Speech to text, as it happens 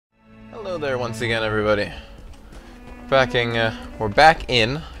Hello there once again, everybody. We're back in.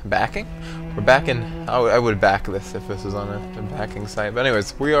 I would back this if this was on a backing site. But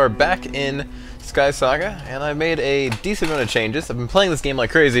anyways, we are back in SkySaga, and I made a decent amount of changes. I've been playing this game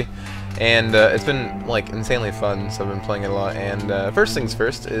like crazy, and it's been like insanely fun. So I've been playing it a lot. And first things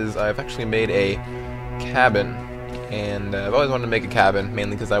first is I've actually made a cabin, and I've always wanted to make a cabin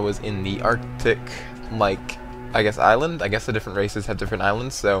mainly because I was in the Arctic, like I guess island. I guess the different races have different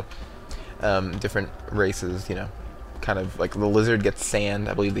islands, so. Different races, you know, kind of like the lizard gets sand,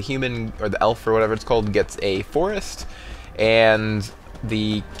 I believe the human, or the elf, or whatever it's called, gets a forest, and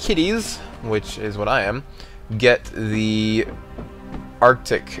the kitties, which is what I am, get the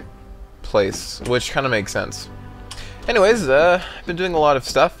Arctic place, which kind of makes sense. Anyways, I've been doing a lot of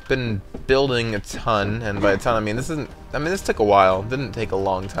stuff, been building a ton, and by a ton I mean this took a while, didn't take a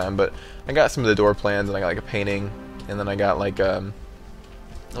long time, but I got some of the door plans, and I got like a painting, and then I got like a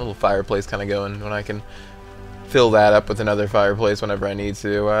little fireplace kind of going when I can fill that up with another fireplace whenever I need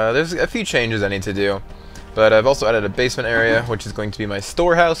to. There's a few changes I need to do, but I've also added a basement area, which is going to be my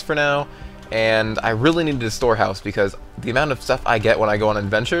storehouse for now, and I really needed a storehouse because the amount of stuff I get when I go on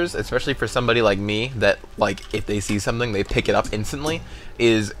adventures, especially for somebody like me that, like, if they see something they pick it up instantly,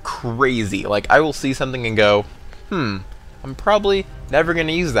 is crazy. Like, I will see something and go, I'm probably never going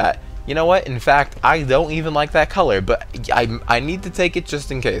to use that. You know what? In fact, I don't even like that color, but I need to take it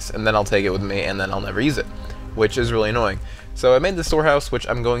just in case, and then I'll take it with me, and then I'll never use it, which is really annoying. So I made the storehouse, which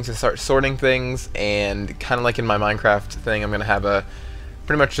I'm going to start sorting things, and kind of like in my Minecraft thing, I'm going to have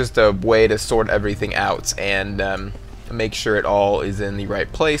pretty much just a way to sort everything out, and make sure it all is in the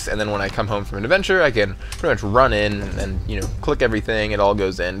right place, and then when I come home from an adventure, I can pretty much run in, and then, you know, click everything, it all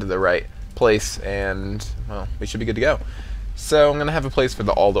goes into the right place, and, well, we should be good to go. So I'm going to have a place for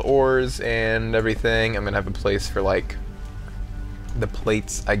all the ores and everything. I'm going to have a place for, like, the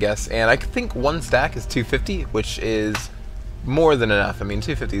plates, I guess. And I think one stack is 250, which is more than enough. I mean,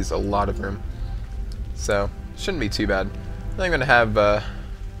 250 is a lot of room. So, shouldn't be too bad. Then I'm going to have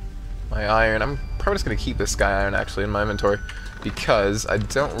my iron. I'm probably just going to keep this sky iron, actually, in my inventory, because I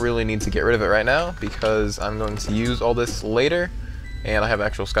don't really need to get rid of it right now, because I'm going to use all this later. And I have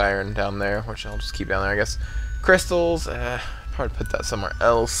actual sky iron down there, which I'll just keep down there, I guess. Crystals, probably put that somewhere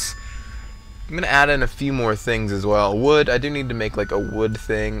else. I'm gonna add in a few more things as well. Wood, I do need to make like a wood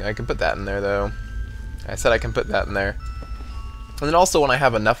thing. I can put that in there though. I said I can put that in there. And then also when I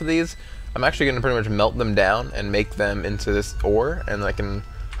have enough of these, I'm actually gonna pretty much melt them down and make them into this ore, and I can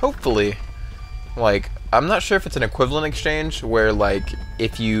hopefully, like, I'm not sure if it's an equivalent exchange where, like,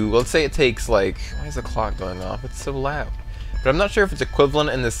 if you, let's say it takes like, why is the clock going off? It's so loud. But I'm not sure if it's equivalent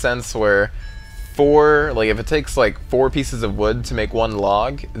in the sense where if it takes like 4 pieces of wood to make 1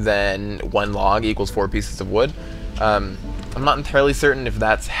 log, then 1 log equals 4 pieces of wood. I'm not entirely certain if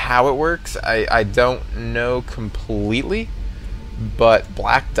that's how it works. I don't know completely, but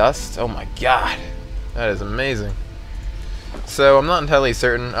black dust, oh my god, that is amazing. So I'm not entirely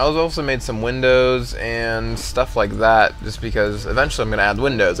certain. I also made some windows and stuff like that, just because eventually I'm going to add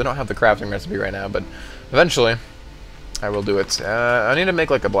windows. I don't have the crafting recipe right now, but eventually I will do it. I need to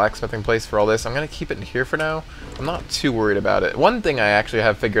make like a blacksmithing place for all this. I'm going to keep it in here for now. I'm not too worried about it. One thing I actually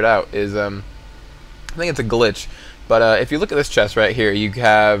have figured out is, I think it's a glitch, but if you look at this chest right here, you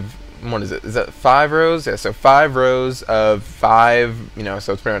have, what is it? Is that 5 rows? Yeah, so 5 rows of 5, you know,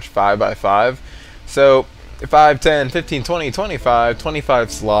 so it's pretty much 5 by 5. So 5, 10, 15, 20, 25,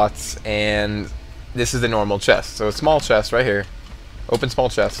 25 slots, and this is the normal chest. So a small chest right here, open small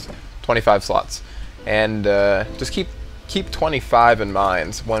chest, 25 slots. And just keep 25 in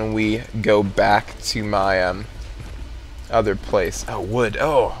mind when we go back to my other place. Oh, wood.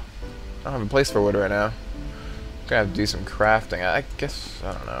 Oh, I don't have a place for wood right now. I'm gonna have to do some crafting. I guess,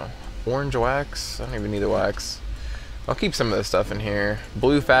 I don't know. Orange wax? I don't even need the wax. I'll keep some of this stuff in here.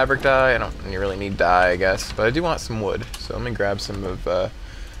 Blue fabric dye. I don't really need dye, I guess, but I do want some wood. So let me grab some of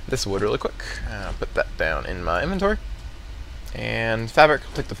this wood really quick. I'll put that down in my inventory. And fabric.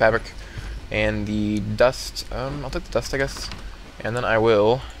 I'll take the fabric. And the dust, I'll take the dust, I guess. And then I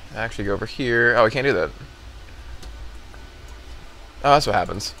will actually go over here. Oh, I can't do that. Oh, that's what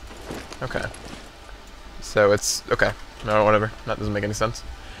happens. Okay. So it's, okay. No, whatever. That doesn't make any sense.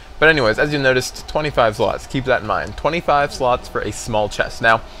 But anyways, as you noticed, 25 slots. Keep that in mind. 25 slots for a small chest.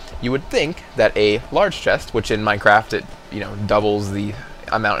 Now, you would think that a large chest, which in Minecraft, it, you know, doubles the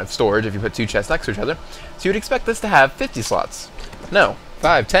amount of storage if you put 2 chests next to each other. So you'd expect this to have 50 slots. No.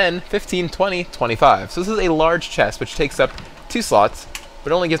 5, 10, 15, 20, 25. So this is a large chest, which takes up 2 slots,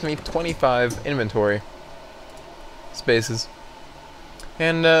 but only gives me 25 inventory spaces.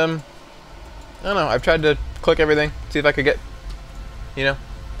 And, I don't know, I've tried to click everything, see if I could get, you know,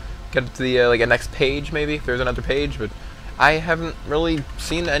 get to the like a next page maybe if there's another page, but I haven't really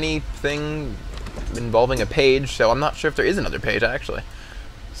seen anything involving a page, so I'm not sure if there is another page actually.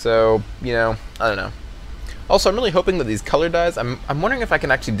 So, you know, I don't know. Also, I'm really hoping that these color dyes, I'm wondering if I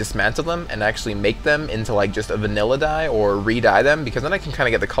can actually dismantle them and actually make them into like just a vanilla dye or re-dye them, because then I can kind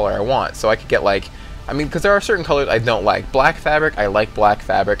of get the color I want. So I could get like, I mean, because there are certain colors I don't like. Black fabric, I like black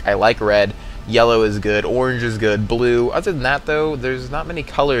fabric. I like red. Yellow is good. Orange is good. Blue. Other than that, though, there's not many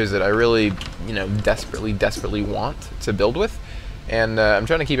colors that I really, you know, desperately want to build with. And I'm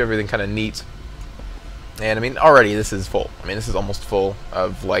trying to keep everything kind of neat. And I mean, already this is full. I mean, this is almost full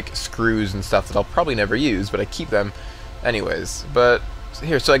of like screws and stuff that I'll probably never use, but I keep them anyways. But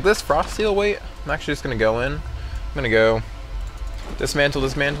here, so like this frost seal weight, I'm actually just gonna go in. I'm gonna go dismantle,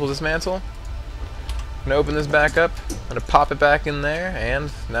 dismantle, dismantle. I'm gonna open this back up. I'm gonna pop it back in there, and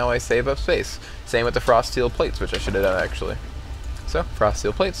now I save up space. Same with the frost seal plates, which I should have done actually. So frost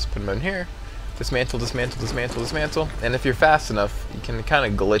seal plates, put them in here. Dismantle, dismantle, dismantle, dismantle. And if you're fast enough, you can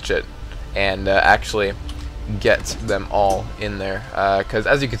kind of glitch it and actually get them all in there, because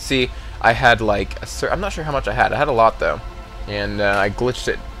as you can see, I had like I'm not sure how much I had a lot though, and I glitched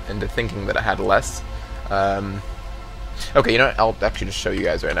it into thinking that I had less. Okay, you know what, I'll actually just show you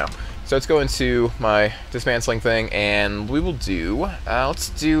guys right now. So let's go into my dismantling thing, and we will do let's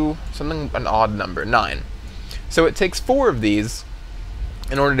do something, an odd number, 9. So it takes 4 of these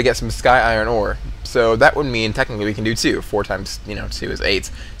in order to get some sky iron ore. So that would mean technically we can do 2. 4 times, you know, 2 is 8.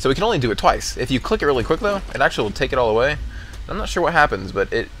 So we can only do it twice. If you click it really quick though, it actually will take it all away. I'm not sure what happens,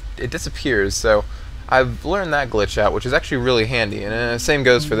 but it disappears. So I've learned that glitch out, which is actually really handy. And same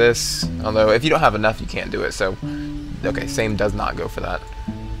goes for this, although if you don't have enough, you can't do it. So, okay, same does not go for that.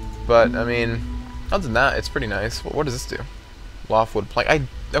 But, I mean, other than that, it's pretty nice. What does this do? Loftwood plank.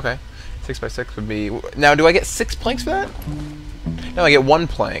 Okay. 6 by 6 would be... Now, do I get 6 planks for that? No, I get 1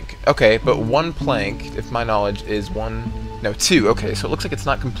 plank. Okay, but 1 plank, if my knowledge, is 2. Okay, so it looks like it's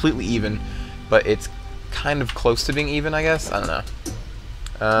not completely even, but it's kind of close to being even, I guess. I don't know.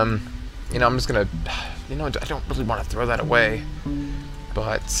 You know, I'm just gonna... You know, I don't really want to throw that away,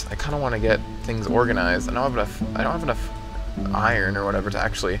 but I kind of want to get things organized. I don't have enough iron or whatever to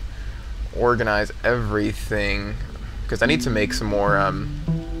actually organize everything, because I need to make some more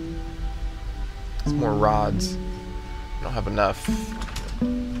rods. I don't have enough.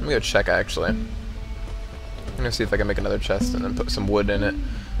 Let me go check actually. I'm gonna see if I can make another chest and then put some wood in it.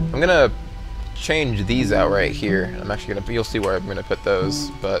 I'm gonna change these out right here. I'm actually gonna, you'll see where I'm gonna put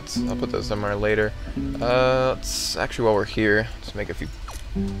those, but I'll put those somewhere later. Let's actually, while we're here, let's make a few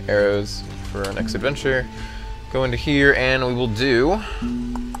arrows for our next adventure. Go into here, and we will do...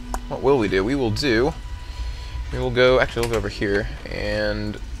 What will we do? We will go... Actually, we'll go over here,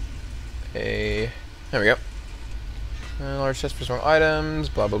 and there we go. Large chest for small items,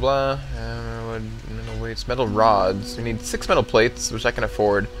 blah blah blah. Metal weights, metal rods. We need 6 metal plates, which I can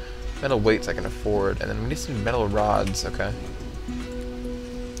afford. Metal weights I can afford, and then we need some metal rods. Okay.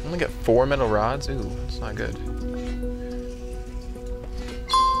 Only get 4 metal rods. Ooh, that's not good.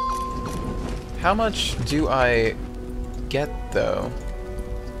 How much do I get though?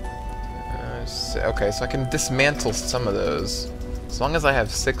 Okay, so I can dismantle some of those, as long as I have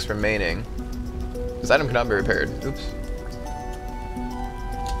 6 remaining. This item cannot be repaired. Oops.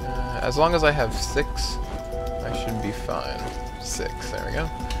 As long as I have 6, I should be fine. 6, there we go.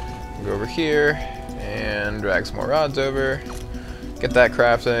 We'll go over here and drag some more rods over. Get that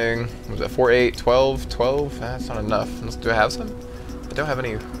crafting. Was that 4, 8, 12? 12? That's not enough. Do I have some? I don't have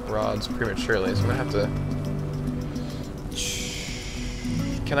any rods prematurely, so I'm gonna have to...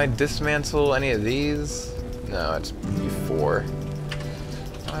 Can I dismantle any of these? No, it's 4.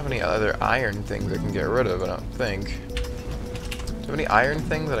 I don't have any other iron things I can get rid of, I don't think. Do I have any iron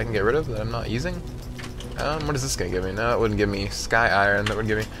things that I can get rid of that I'm not using? What is this gonna give me? No, it wouldn't give me sky iron. That would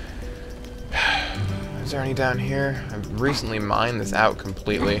give me... Is there any down here? I've recently mined this out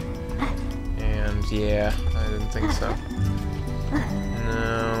completely. And yeah, I didn't think so.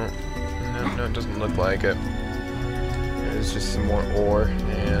 No, it doesn't look like it. There's just some more ore,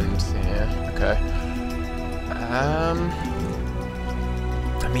 and yeah, okay.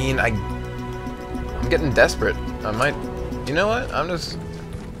 I mean, I'm getting desperate. I might, you know what? I'm just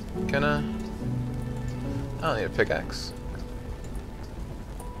gonna, I don't need a pickaxe.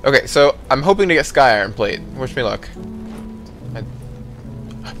 Okay, so I'm hoping to get sky iron plate. Wish me luck. Okay,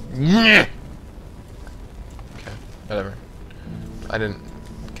 whatever. I didn't.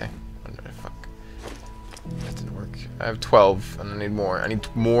 Okay, fuck. That didn't work. I have 12, and I need more. I need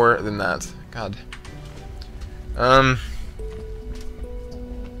more than that. God. I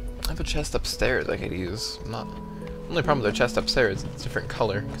have a chest upstairs I could use. I'm not only problem with the chest upstairs is it's a different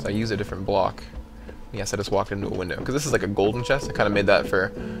color, because I use a different block. Yes, I just walked into a window. Because this is like a golden chest. I kind of made that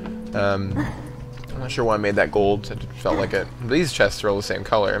for... I'm not sure why I made that gold. It felt like it. These chests are all the same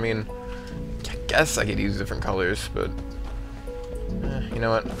color. I mean, I guess I could use different colors, but... you know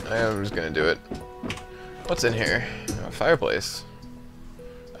what? I'm just going to do it. What's in here? A fireplace.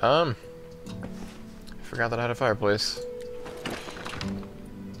 I forgot that I had a fireplace.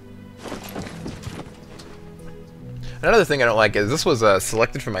 Another thing I don't like is this was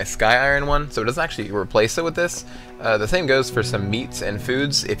selected for my Sky Iron one, so it doesn't actually replace it with this. The same goes for some meats and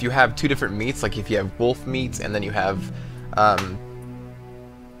foods. If you have two different meats, like if you have wolf meats and then you have, I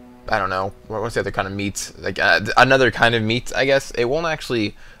don't know, what's the other kind of meat? Like another kind of meat, I guess. It won't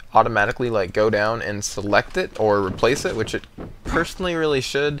actually automatically like go down and select it or replace it, which it personally really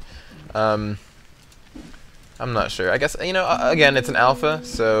should. I'm not sure. I guess, you know, again, it's an alpha,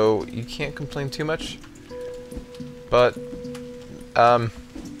 so you can't complain too much. But, oh,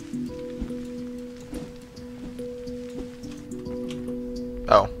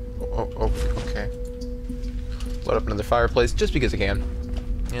 okay. Load up another fireplace just because I can.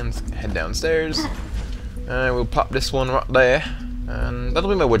 And head downstairs. And we'll pop this one right there. And that'll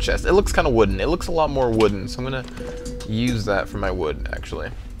be my wood chest. It looks kind of wooden. It looks a lot more wooden, so I'm going to use that for my wood, actually.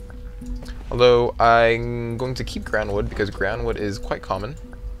 Although, I'm going to keep ground wood because ground wood is quite common.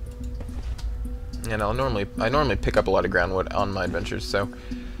 And I normally pick up a lot of ground wood on my adventures, so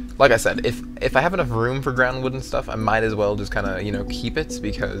like I said, if I have enough room for ground wood and stuff, I might as well just kind of, you know, keep it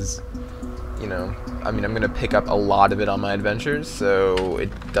because, you know, I mean, I'm going to pick up a lot of it on my adventures, so it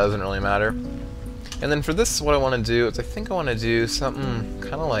doesn't really matter. And then for this, what I want to do is I think I want to do something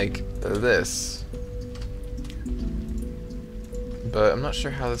kind of like this. But I'm not sure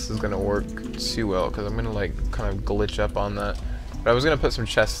how this is going to work too well because I'm going to like kind of glitch up on that. But I was going to put some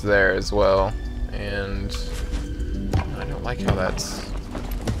chests there as well. And I don't like how that's...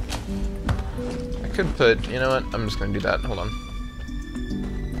 I could put... You know what? I'm just going to do that. Hold on.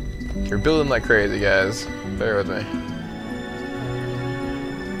 You're building like crazy, guys. Bear with me.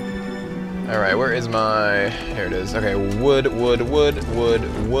 Alright, where is my... Here it is. Okay, wood,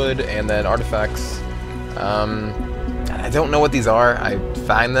 and then artifacts. I don't know what these are. I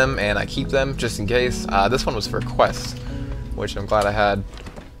find them, and I keep them, just in case. This one was for a quest, which I'm glad I had.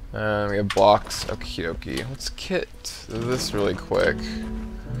 We have blocks. Okie dokie. Let's get this really quick.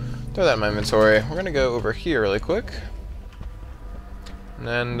 Throw that in my inventory. We're gonna go over here really quick.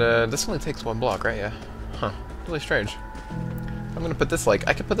 And this only takes one block, right? Yeah. Huh. Really strange. I'm gonna put this like,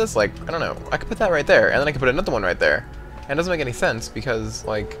 I could put this like, I don't know. I could put that right there, and then I could put another one right there. And it doesn't make any sense because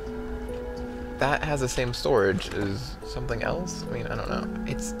like that has the same storage as something else. I mean, I don't know.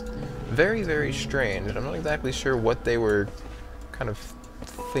 It's very, very strange. I'm not exactly sure what they were kind of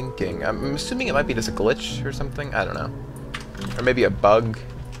thinking. I'm assuming it might be just a glitch or something. I don't know. Or maybe a bug.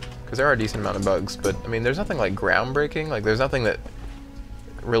 Because there are a decent amount of bugs. But, I mean, there's nothing like groundbreaking. Like, there's nothing that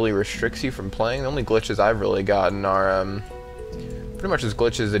really restricts you from playing. The only glitches I've really gotten are pretty much just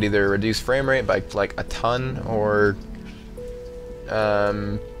glitches that either reduce frame rate by, like, a ton or...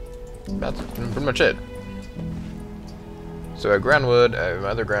 that's pretty much it. So ground wood,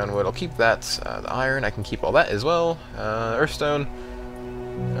 other ground wood, I'll keep that. The iron, I can keep all that as well. Earthstone.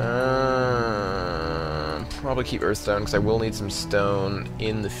 Probably keep earthstone because I will need some stone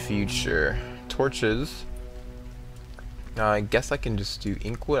in the future. Torches. I guess I can just do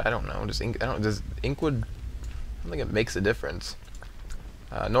inkwood. I don't know. Does inkwood? I don't think it makes a difference.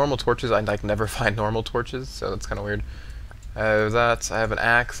 Normal torches. I like never find normal torches, so that's kind of weird. I have an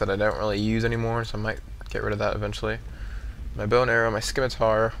axe that I don't really use anymore, so I might get rid of that eventually. My bow and arrow, my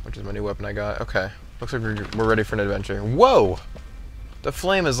scimitar, which is my new weapon I got. Okay, looks like we're ready for an adventure. Whoa! The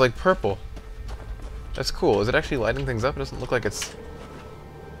flame is like purple. That's cool. Is it actually lighting things up? It doesn't look like it's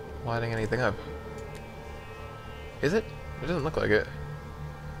lighting anything up. Is it? It doesn't look like it.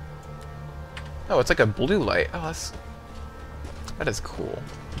 Oh, it's like a blue light. Oh, that is cool.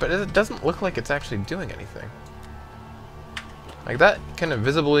 But it doesn't look like it's actually doing anything. Like that kind of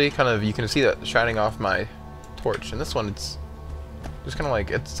visibly, you can see that shining off my torch. And this one, it's just kind of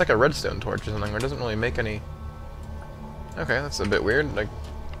like, it's like a redstone torch or something, where it doesn't really make any... Okay, that's a bit weird. I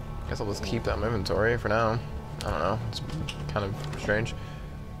guess I'll just keep that in my inventory for now. I don't know. It's kind of strange.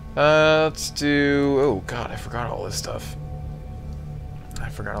 Let's do... Oh, God, I forgot all this stuff. I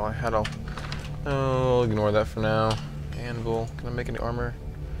forgot all I had all... Oh, I'll ignore that for now. Anvil. Can I make any armor?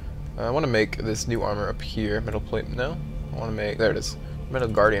 I want to make this new armor up here. Metal plate. No? I want to make... There it is. Metal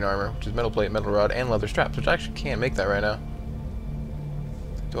guardian armor, which is metal plate, metal rod, and leather straps, which I actually can't make that right now.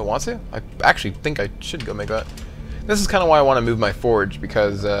 Do I want to? I actually think I should go make that. This is kind of why I want to move my forge,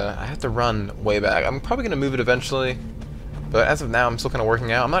 because I have to run way back. I'm probably going to move it eventually, but as of now I'm still kind of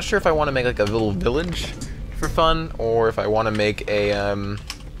working out. I'm not sure if I want to make like a little village for fun, or if I want to make a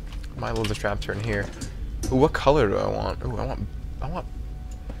my little trap turn here. Ooh, what color do I want? Ooh, I want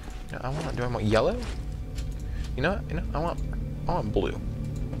do I want yellow? You know what? I want blue.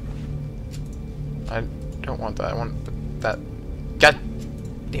 I don't want that. I want that. God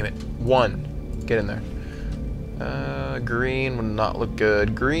damn it. One. Get in there. Green would not look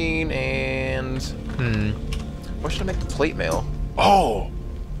good. Green and what should I make the plate mail? Oh,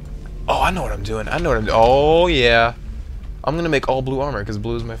 I know what I'm doing. Oh yeah, I'm gonna make all blue armor because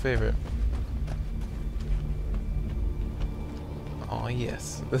blue is my favorite. Oh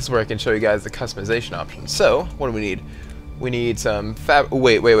yes, this is where I can show you guys the customization options. So what do we need? We need some fab.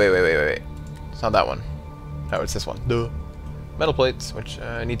 Wait. It's not that one. No, it's this one. Duh. Metal plates, which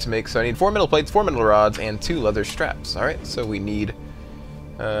I need to make. So I need 4 metal plates, 4 metal rods, and 2 leather straps. Alright, so we need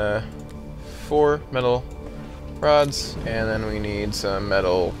 4 metal rods, and then we need some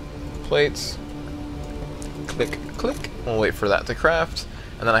metal plates. Click, click. We'll wait for that to craft.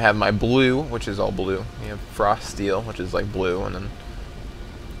 And then I have my blue, which is all blue. You have frost steel, which is like blue, and then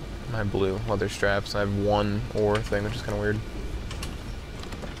my blue leather straps. I have 1 ore thing, which is kind of weird.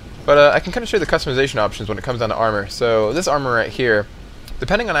 But I can kind of show you the customization options when it comes down to armor. So this armor right here,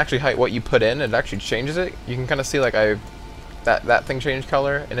 depending on actually what you put in, it actually changes it. You can kind of see like that thing changed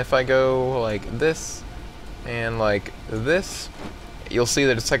color, and if I go like this and like this, you'll see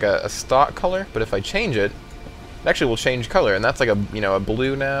that it's like a stock color. But if I change it, it actually will change color, and that's like a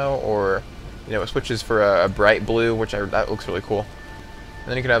blue now, or it switches for a bright blue, which that looks really cool. And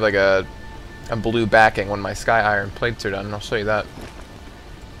then you can have like a blue backing when my sky iron plates are done, and I'll show you that.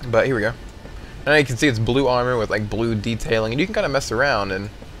 But here we go. Now you can see it's blue armor with like blue detailing, and you can kind of mess around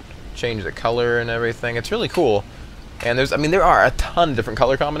and change the color and everything. It's really cool. And there are a ton of different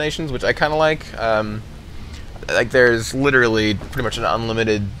color combinations, which I kind of like. Like there's literally pretty much an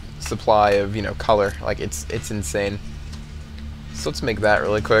unlimited supply of color. Like it's insane. So let's make that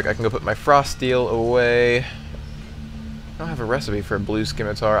really quick. I can go put my frost steel away. I don't have a recipe for a blue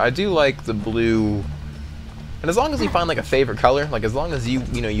scimitar. I do like the blue. And as long as you find like a favorite color, like as long as you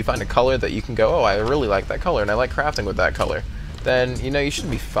find a color that you can go, oh, I really like that color and I like crafting with that color, then you should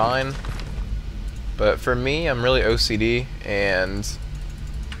be fine. But for me, I'm really OCD, and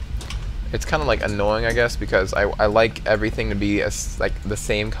it's kind of like annoying, I guess, because I like everything to be like the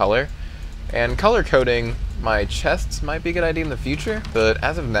same color. And color coding my chests might be a good idea in the future, but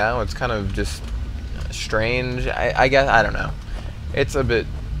as of now, it's kind of just strange. I guess I don't know. It's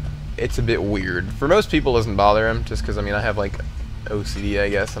a bit weird. For most people, it doesn't bother them, just because I have like OCD, I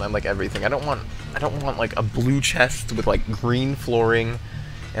guess, and I'm like everything. I don't want like a blue chest with like green flooring,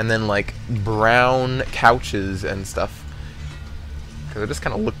 and then like brown couches and stuff, because it just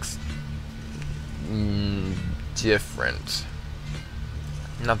kind of looks different.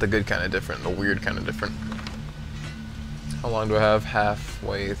 Not the good kind of different, the weird kind of different. How long do I have?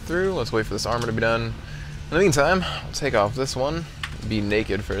 Halfway through. Let's wait for this armor to be done. In the meantime, I'll take off this one. Be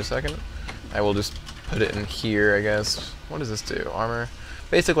naked for a second. I will just put it in here, I guess. What does this do? Armor.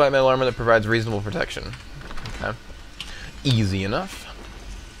 Basic light metal armor that provides reasonable protection. Okay. Easy enough.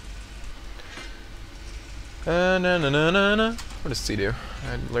 What does C do?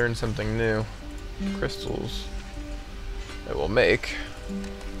 I learned something new. Crystals. That will make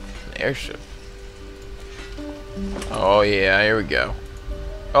an airship. Oh yeah, here we go.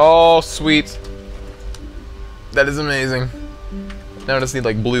 Oh, sweet. That is amazing. Now I just need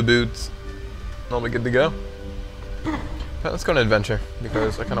like blue boots, and I'll be good to go. But let's go on an adventure,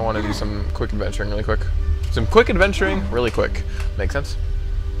 because I kind of want to do some quick adventuring really quick. Some quick adventuring really quick. Makes sense?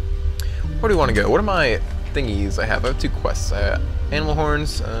 Where do we want to go? What are my thingies I have? I have 2 quests. Animal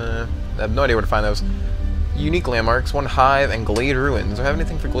horns. I have no idea where to find those. Unique landmarks. 1 hive and Glade ruins. Do I have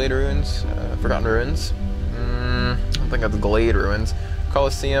anything for Glade ruins? Forgotten ruins. I don't think that's Glade ruins.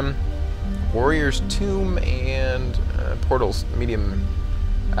 Colosseum. Warrior's Tomb and Portals Medium.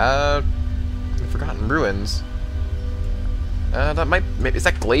 Forgotten Ruins. That might. Is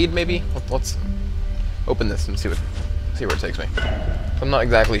that Glade? Maybe. Let's open this and see where it takes me. I'm not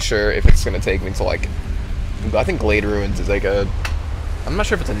exactly sure if it's gonna take me to like. I think Glade Ruins is like a. I'm not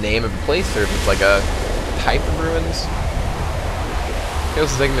sure if it's a name of a place or if it's like a type of ruins. It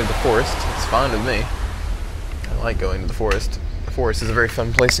also taking me to the forest. It's fine with me. I like going to the forest. The forest is a very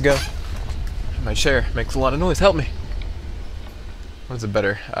fun place to go. My chair makes a lot of noise. Help me. What is it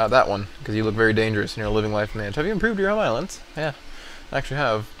better? That one, because you look very dangerous and you're living life in the edge. Have you improved your home islands? Yeah, I actually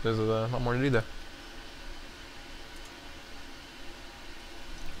have. There's a lot more to do there.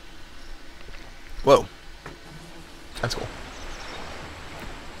 Whoa.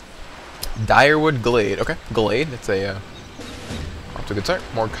 Direwood Glade. Okay, Glade. It's a off to a good start.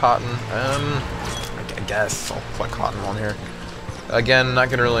 More cotton. I guess I'll collect cotton on here. Again, not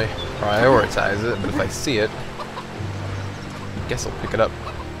gonna really prioritize it, but if I see it, I guess I'll pick it up.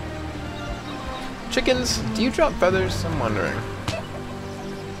 Chickens, do you drop feathers? I'm wondering.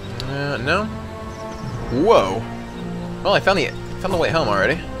 No. Whoa. Well, I found the way home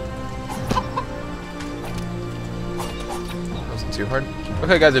already. Wasn't too hard.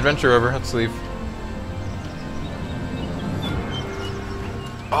 Okay, guys, adventure over. Let's leave.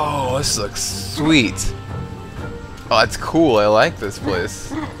 Oh, this looks sweet. Oh, that's cool. I like this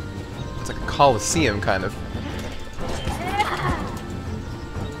place. It's like a coliseum, kind of.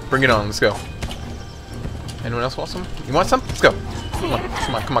 Bring it on. Let's go. Anyone else want some? You want some? Let's go. Come on.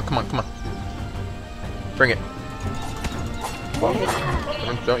 Come on. Come on. Come on. Come on. Bring it.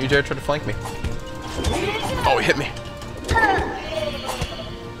 Don't you dare try to flank me. Oh, he hit me.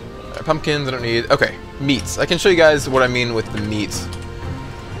 Right, pumpkins, I don't need. Okay, meats. I can show you guys what I mean with the meats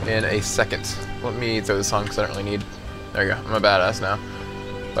in a second. Let me throw this on because I don't really need. There you go. I'm a badass now.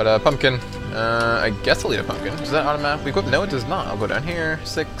 But pumpkin. I guess I'll eat a pumpkin. Does that automatically equip? No, it does not. I'll go down here.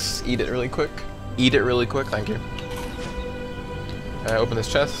 6. Eat it really quick. Eat it really quick. Thank you. Open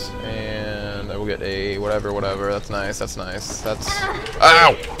this chest, and I will get a whatever. That's nice. That's nice. That's.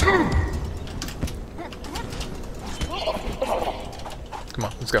 Ow! Come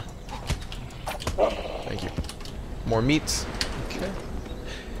on, let's go. Thank you. More meat. Okay.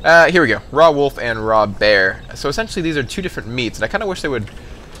 Here we go. Raw wolf and raw bear. So essentially, these are 2 different meats, and I kind of wish they would.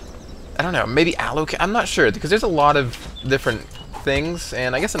 I don't know. Maybe allocate. I'm not sure because there's a lot of different things,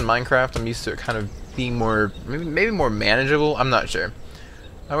 and I guess in Minecraft, I'm used to it kind of being more, maybe more manageable. I'm not sure.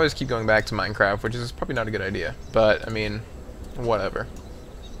 I always keep going back to Minecraft, which is probably not a good idea. But I mean, whatever.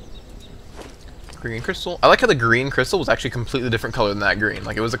 Green crystal. I like how the green crystal was actually a completely different color than that green.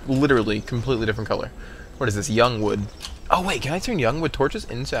 Like it was literally completely different color. What is this? Young wood. Oh wait, can I turn young wood torches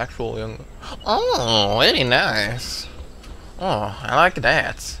into actual young? Oh, very nice. Oh, I like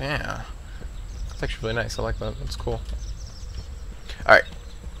that. Yeah, it's actually really nice. I like that. That's cool. All right,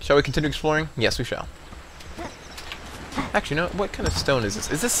 shall we continue exploring? Yes, we shall. Actually, no. What kind of stone is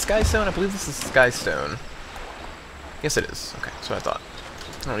this? Is this sky stone? I believe this is sky stone. Yes, it is. Okay, that's what I thought.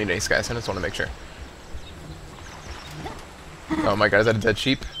 I don't need any sky stone. I just want to make sure. Oh my god, is that a dead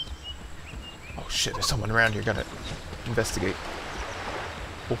sheep? Oh shit, there's someone around here. Gotta investigate.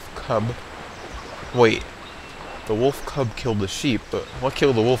 Wolf cub. Wait. The wolf cub killed the sheep, but what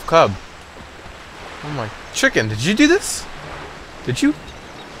killed the wolf cub? Oh my chicken, did you do this? Did you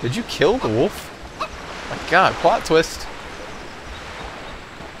kill the wolf? My god, plot twist.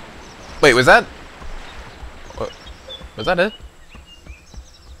 Wait, was that... What? Was that it?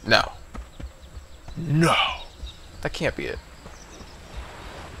 No. No. That can't be it.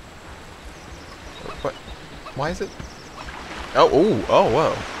 What? Why is it? Oh, ooh, oh,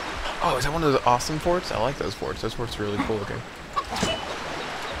 whoa. Oh, is that one of those awesome forts? I like those forts. Those forts are really cool looking.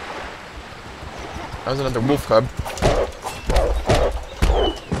 That was another wolf cub.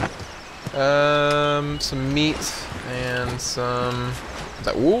 Some meat and some... Is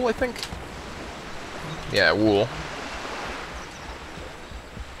that wool, I think? Yeah, wool.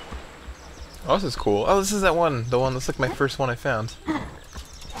 Oh, this is cool. Oh, this is that one. The one that's like my first one I found.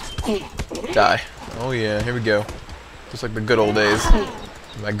 Die. Oh yeah, here we go. Just like the good old days.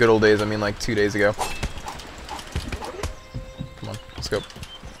 By good old days, I mean like 2 days ago. Come on, let's go.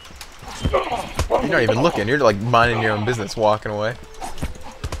 You're not even looking. You're like minding your own business, walking away.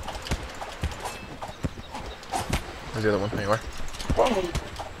 Where's the other one? Anywhere.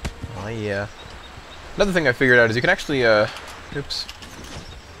 Oh yeah. Another thing I figured out is you can actually, oops.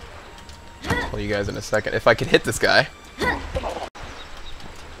 I'll tell you guys in a second. If I could hit this guy.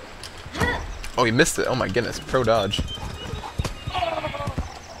 Oh, he missed it. Oh my goodness. Pro dodge.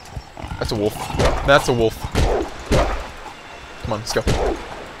 That's a wolf. That's a wolf. Come on, let's go.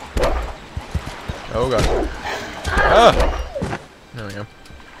 Oh god. Ah! There we go.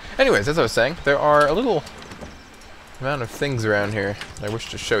 Anyways, as I was saying, there are a little amount of things around here that I wish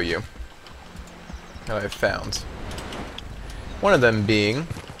to show you that I've found. One of them being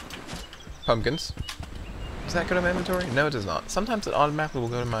pumpkins. Does that go to my inventory? No, it does not. Sometimes it automatically will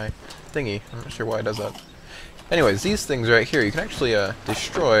go to my thingy. I'm not sure why it does that. Anyways, these things right here, you can actually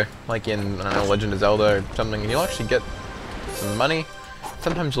destroy, like in, I don't know, Legend of Zelda or something, and you'll actually get some money.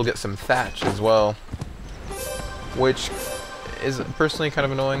 Sometimes you'll get some thatch as well, which is personally kind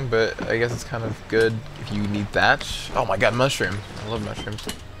of annoying, but I guess it's kind of good if you need thatch. Oh my god, mushroom. I love mushrooms.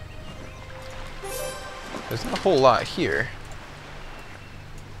 There's not a whole lot here.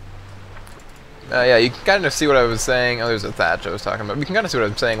 Yeah, you can kind of see what I was saying. Oh, there's a thatch I was talking about. You can kind of see what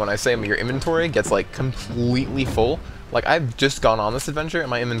I'm saying when I say your inventory gets, like, completely full. Like, I've just gone on this adventure, and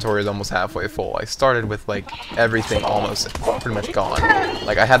my inventory is almost halfway full. I started with, like, everything almost pretty much gone.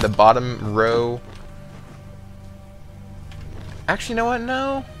 Like, I had the bottom row... Actually, you know what?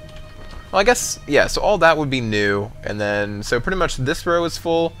 No. Well, I guess, yeah, so all that would be new. And then, so pretty much this row is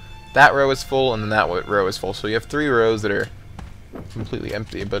full, that row is full, and then that row is full. So you have 3 rows that are completely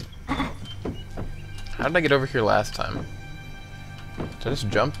empty, but... How did I get over here last time? Did I just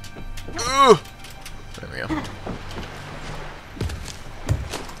jump? Ugh! There we go.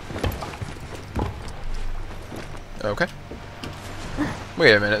 Okay.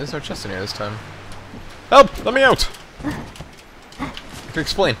 Wait a minute, there's no chest in here this time. Help! Let me out! I can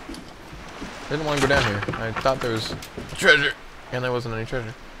explain. I didn't want to go down here. I thought there was treasure, and there wasn't any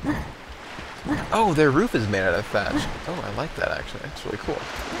treasure. Oh, their roof is made out of thatch. Oh, I like that actually. That's really cool.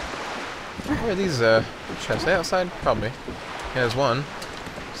 Where are these chests? Are they outside? Probably. Yeah, there's one.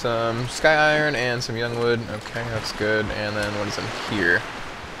 Some sky iron and some young wood. Okay, that's good. And then what is in here?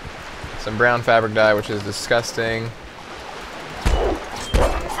 Some brown fabric dye, which is disgusting.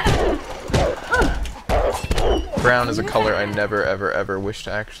 Brown is a color I never, ever, ever wish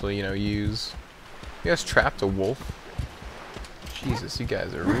to actually, you know, use. You guys trapped a wolf? Jesus, you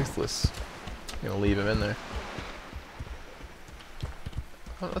guys are ruthless. I'm gonna leave him in there.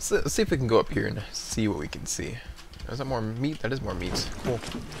 Well, let's see if we can go up here and see what we can see. Is that more meat? That is more meat. Cool.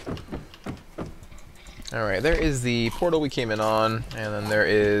 Alright, there is the portal we came in on, and then there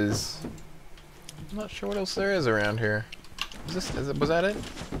is... I'm not sure what else there is around here. Was that it?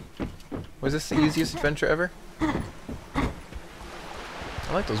 Was this the easiest adventure ever? I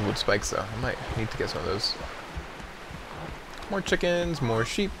like those wood spikes though. I might need to get some of those. More chickens, more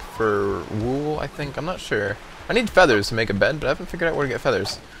sheep for wool, I think. I'm not sure. I need feathers to make a bed, but I haven't figured out where to get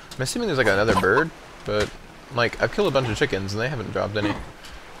feathers. I'm assuming there's like another bird, but like I've killed a bunch of chickens and they haven't dropped any.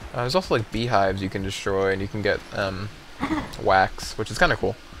 There's also like beehives you can destroy, and you can get wax, which is kind of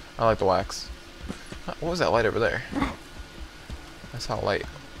cool. I like the wax. What was that light over there? I saw a light.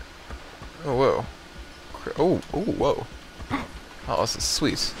 Oh, whoa. Oh, whoa. Oh, this is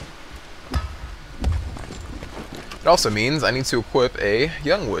sweet. It also means I need to equip a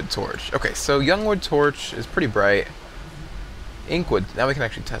youngwood torch. Okay, so youngwood torch is pretty bright. Inkwood, now we can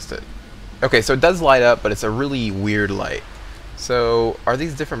actually test it. Okay, so it does light up, but it's a really weird light. So, are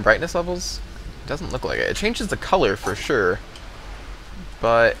these different brightness levels? It doesn't look like it. It changes the color for sure.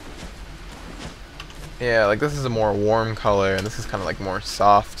 But, yeah, like this is a more warm color, and this is kind of like more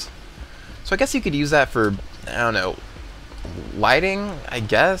soft. So I guess you could use that for, I don't know, lighting, I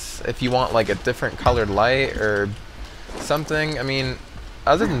guess? If you want like a different colored light or something. I mean,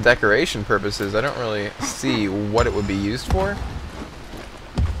 other than decoration purposes, I don't really see what it would be used for.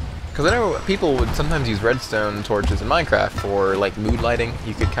 Because I know people would sometimes use redstone torches in Minecraft for like mood lighting.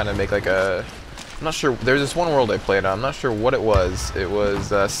 You could kind of make like a... I'm not sure, there's this one world I played on, I'm not sure what it was. It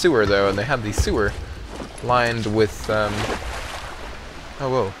was sewer though, and they had the sewer lined with... Oh,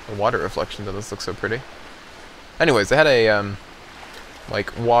 whoa, the water reflections on this looks so pretty. Anyways, they had a,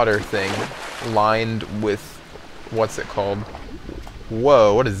 like, water thing lined with, what's it called?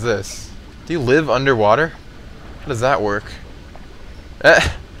 Whoa, what is this? Do you live underwater? How does that work?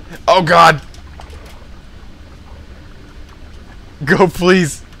 Oh, God! Go,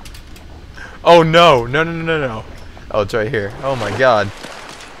 please! Oh, no! No, no, no, no, no. Oh, it's right here. Oh, my God.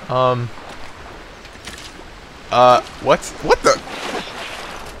 What the?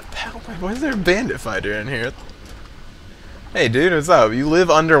 Why is there a bandit fighter in here? Hey dude, what's up? You live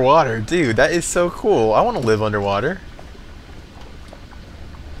underwater. Dude, that is so cool. I want to live underwater.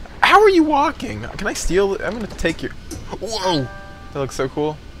 How are you walking? Can I steal it? I'm going to take your... Whoa! That looks so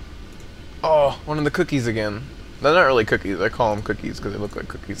cool. Oh, one of the cookies again. They're not really cookies. I call them cookies because they look like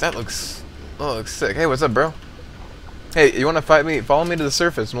cookies. That looks... Oh, that looks sick. Hey, what's up, bro? Hey, you want to fight me? Follow me to the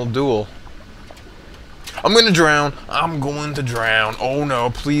surface and we'll duel. I'm gonna drown. I'm going to drown. Oh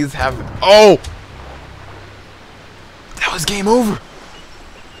no, please have... Oh! That was game over.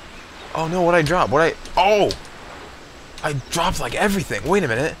 Oh no, what'd I drop? Oh! I dropped like everything. Wait a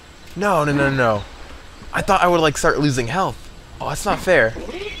minute. No, no, no, no. I thought I would like start losing health. Oh, that's not fair.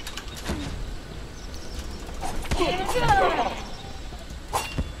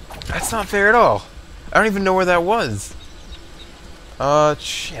 That's not fair at all. I don't even know where that was.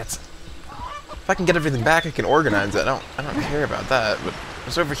 Shit. If I can get everything back, I can organize it. I don't care about that. But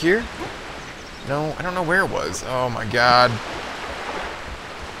it's over here? No, I don't know where it was. Oh my god.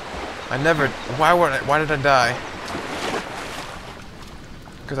 I never... Why did I die?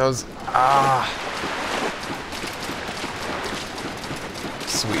 Because I was...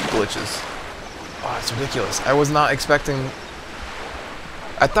 Sweet glitches. Oh, it's ridiculous. I was not expecting...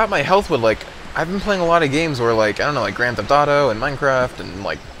 I thought my health would, like... I've been playing a lot of games where, like, I don't know, like Grand Theft Auto and Minecraft and,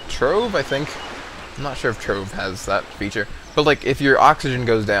 like, Trove, I think. I'm not sure if Trove has that feature. But, like, if your oxygen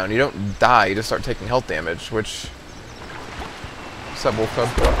goes down, you don't die, you just start taking health damage, which... What's up, Wolf Cub?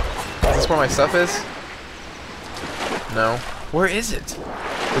 Is this where my stuff is? No. Where is it?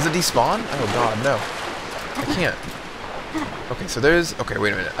 Does it despawn? Oh god, no. I can't. Okay, so there's... Okay,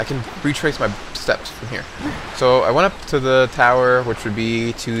 wait a minute. I can retrace my steps from here. So I went up to the tower, which would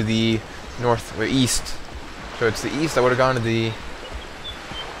be to the north, or east. So it's the east. I would have gone to the...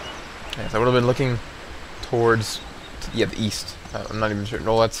 Yes, I would have been looking towards... Yeah, the east. I'm not even sure.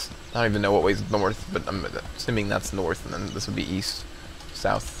 No, that's... I don't even know what way's north, but I'm assuming that's north, and then this would be east,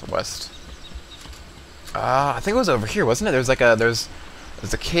 south, west. I think it was over here, wasn't it? There's like a... There's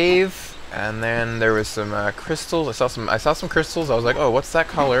a cave... And then there was some crystals. I saw some crystals. I was like, oh, what's that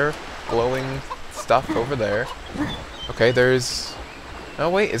color? Glowing stuff over there. Okay, there's... Oh,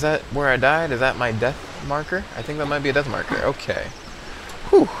 wait, is that where I died? Is that my death marker? I think that might be a death marker. Okay.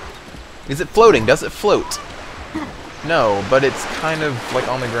 Whew. Is it floating? Does it float? No, but it's kind of like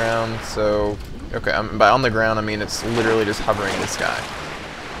on the ground, so... Okay, by on the ground, I mean it's literally just hovering in the sky.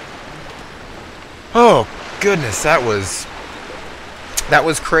 Oh, goodness, that was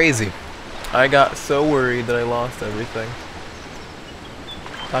crazy. I got so worried that I lost everything.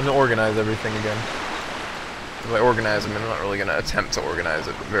 Time to organize everything again. By organize, I mean I'm not really going to attempt to organize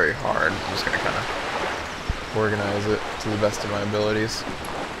it very hard. I'm just going to kind of organize it to the best of my abilities.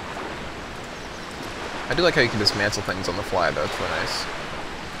 I do like how you can dismantle things on the fly, though. It's really nice.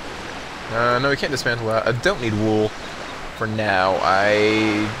 No, we can't dismantle that. I don't need wool for now.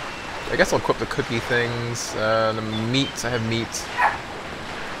 I guess I'll equip the cookie things. The meat, I have meat.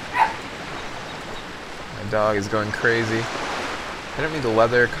 Dog is going crazy. I don't need the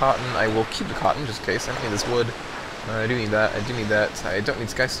leather, cotton. I will keep the cotton just in case. I don't need this wood. I do need that. I do need that. I don't need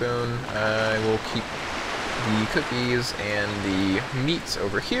skystone. I will keep the cookies and the meat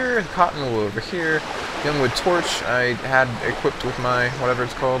over here. The cotton will over here. Young wood torch I had equipped with my whatever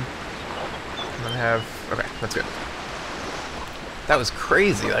it's called. I'm gonna have... Okay, that's good. That was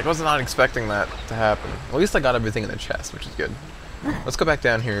crazy. Like, I was not expecting that to happen. At least I got everything in the chest, which is good. Let's go back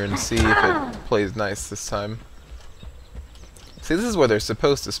down here and see if it plays nice this time. See, this is where they're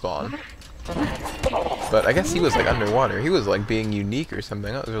supposed to spawn. But I guess he was like underwater. He was like being unique or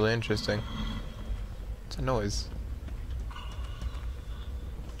something. That was really interesting. What's a noise?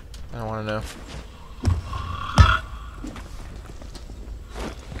 I don't want to know.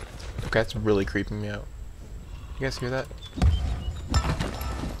 Okay, that's really creeping me out. You guys hear that?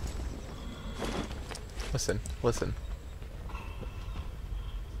 Listen, listen.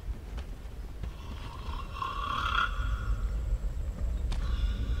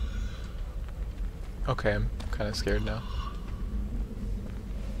 Okay, I'm kind of scared now.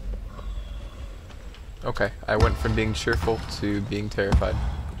 Okay, I went from being cheerful to being terrified.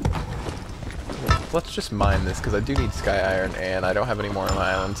 Let's just mine this, because I do need sky iron, and I don't have any more on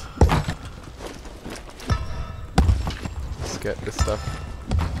my island. Let's get this stuff.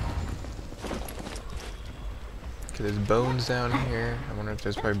 Okay, there's bones down here. I wonder if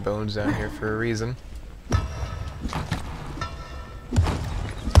there's probably bones down here for a reason.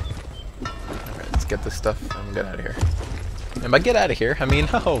 Get this stuff and get out of here. And by get out of here, I mean,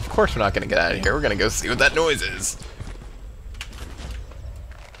 oh, of course we're not going to get out of here. We're going to go see what that noise is.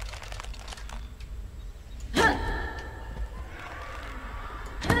 Do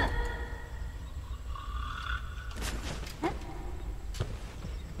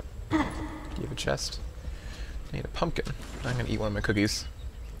you have a chest? I need a pumpkin. I'm going to eat one of my cookies.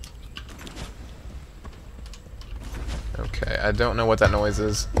 Okay, I don't know what that noise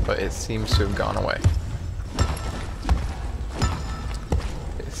is, but it seems to have gone away.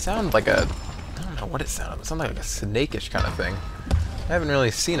 It sounded like a... I don't know what it sounded. It sounded like a snake-ish kind of thing. I haven't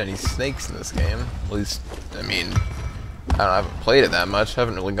really seen any snakes in this game. At least, I mean, I haven't played it that much. I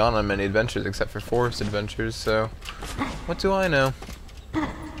haven't really gone on many adventures except for forest adventures, so... What do I know?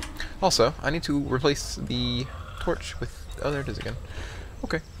 Also, I need to replace the torch with... Oh, there it is again.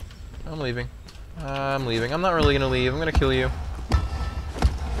 Okay, I'm leaving. I'm leaving. I'm not really gonna leave. I'm gonna kill you.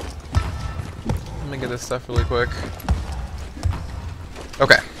 Let me get this stuff really quick.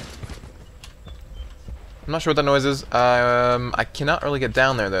 Okay. I'm not sure what that noise is. I cannot really get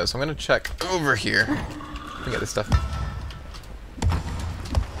down there though, so I'm gonna check over here. Let me get this stuff.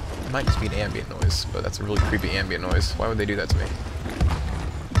 It might just be an ambient noise, but that's a really creepy ambient noise. Why would they do that to me?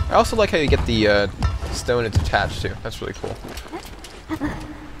 I also like how you get the stone it's attached to. That's really cool.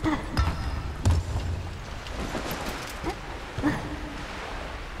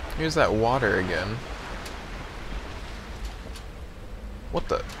 Here's that water again. What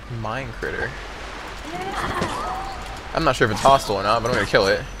the? Mine critter. I'm not sure if it's hostile or not, but I'm gonna kill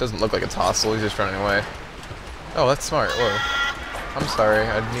it. It doesn't look like it's hostile, he's just running away. Oh, that's smart. Whoa. I'm sorry,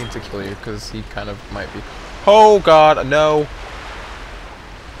 I need to kill you, because he kind of might be... Oh god, no!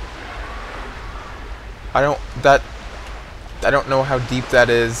 I don't know how deep that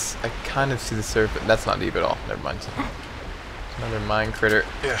is. I kind of see the surface. That's not deep at all. Never mind. Another mine critter.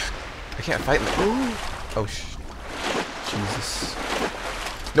 Ugh. I can't fight them. Oh, Jesus.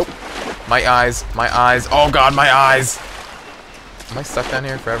 Nope. My eyes. My eyes. Oh, God, my eyes. Am I stuck down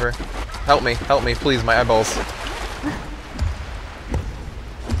here forever? Help me. Help me, please. My eyeballs.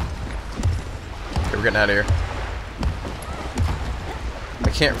 Okay, we're getting out of here. I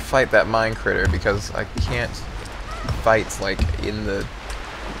can't fight that mine critter because I can't fight, like, in the...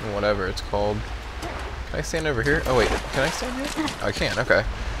 whatever it's called. Can I stand over here? Oh, wait. Can I stand here? Oh, I can. Okay.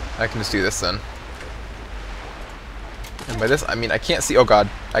 I can just do this then. And by this, I mean I can't see... Oh, God.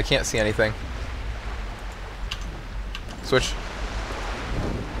 I can't see anything. Switch.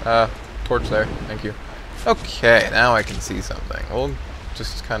 Torch there. Thank you. Okay, now I can see something. We'll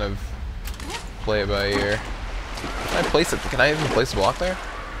just kind of play it by ear. Can I place it? Can I even place a block there?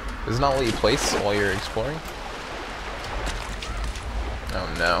 Does it not let you place while you're exploring?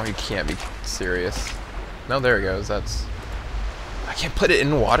 Oh no, he can't be serious. No, there he goes. That's... I can't put it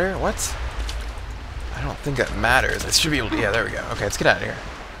in water? What? I don't think that matters. It should be able to... Yeah, there we go. Okay, let's get out of here.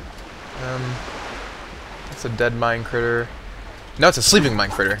 That's a dead mine critter. No, it's a sleeping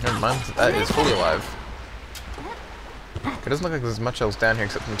mine critter. Never mind. That is fully alive. It doesn't look like there's much else down here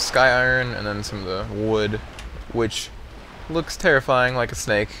except some sky iron and then some of the wood, which looks terrifying like a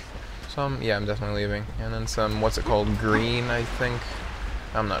snake. So yeah, I'm definitely leaving. And then some, what's it called, green, I think.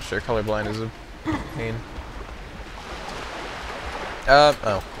 I'm not sure. Colorblind is a pain.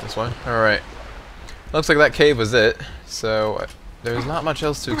 Oh, this one. Alright. Looks like that cave was it. So there's not much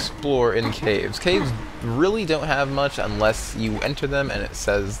else to explore in caves. Caves really don't have much unless you enter them and it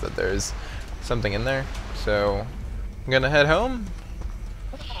says that there's something in there. So I'm gonna head home.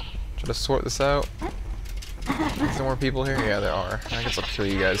 Try to sort this out. Is there more people here? Yeah, there are. I guess I'll kill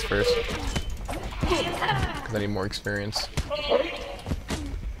you guys first. Because I need more experience.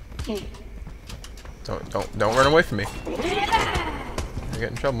 Don't run away from me. You're getting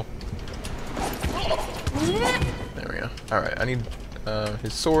in trouble. There we go. Alright, I need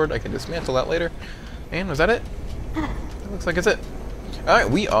his sword. I can dismantle that later. And was that it? That looks like it's it. Alright,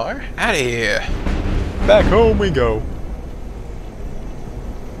 we are out of here. Back home we go.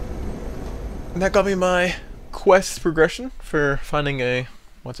 And that got me my quest progression for finding a...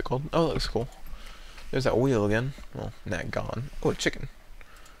 What's it called? Oh, that looks cool. There's that wheel again. Well, nah, gone. Oh, a chicken.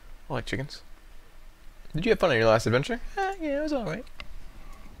 I like chickens. Did you have fun on your last adventure? Yeah, it was alright.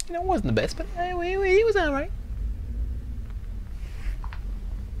 You know, it wasn't the best, but it was alright.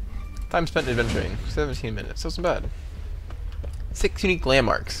 Time spent adventuring, 17 minutes. That's not bad. 6 unique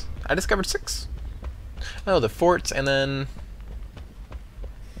landmarks. I discovered 6. Oh, the forts and then...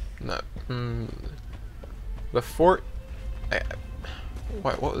 No. The fort...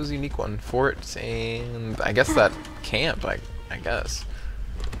 What was the unique one? Fort and... I guess that camp, I guess.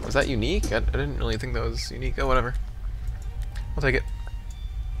 Was that unique? I didn't really think that was unique. Oh, whatever. I'll take it.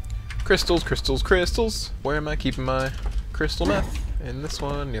 Crystals, crystals, crystals. Where am I keeping my crystal meth? In this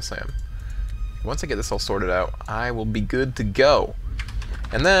one? Yes, I am. Once I get this all sorted out, I will be good to go.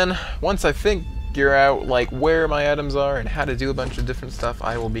 And then, once I figure out, like, where my items are and how to do a bunch of different stuff,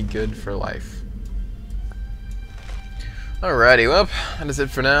 I will be good for life. Alrighty, well, that is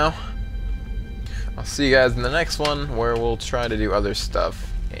it for now. I'll see you guys in the next one, where we'll try to do other stuff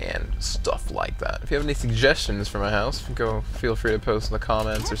and stuff like that. If you have any suggestions for my house, feel free to post in the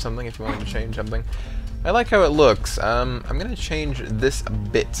comments or something if you want me to change something. I like how it looks. I'm gonna change this a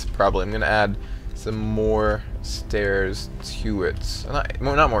bit, probably. I'm gonna add some more stairs to it.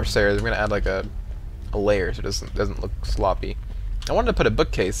 Not more stairs. I'm gonna add like a layer so it doesn't look sloppy. I wanted to put a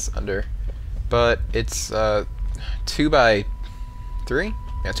bookcase under, but it's 2 by 3.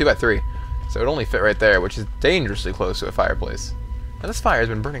 Yeah, 2 by 3. So it only fit right there, which is dangerously close to a fireplace. Now this fire has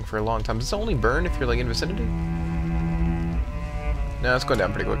been burning for a long time. Does it only burn if you're like in vicinity? No, it's going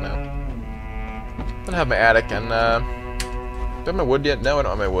down pretty quick now. I'm gonna have my attic and do I have my wood yet? No, I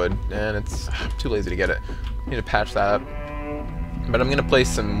don't have my wood, and I'm too lazy to get it. I need to patch that up. But I'm gonna place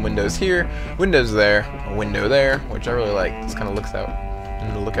some windows here, windows there, a window there, which I really like. This kind of looks out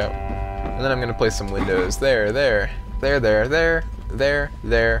in the lookout. And then I'm gonna place some windows there, there, there, there, there,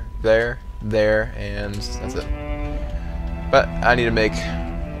 there, there, there, and that's it. But I need to need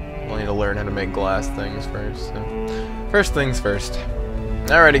to learn how to make glass things first. So first things first.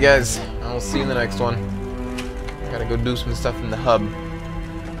 Alrighty, guys. I will see you in the next one. Gotta go do some stuff in the hub.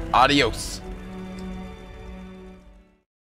 Adios.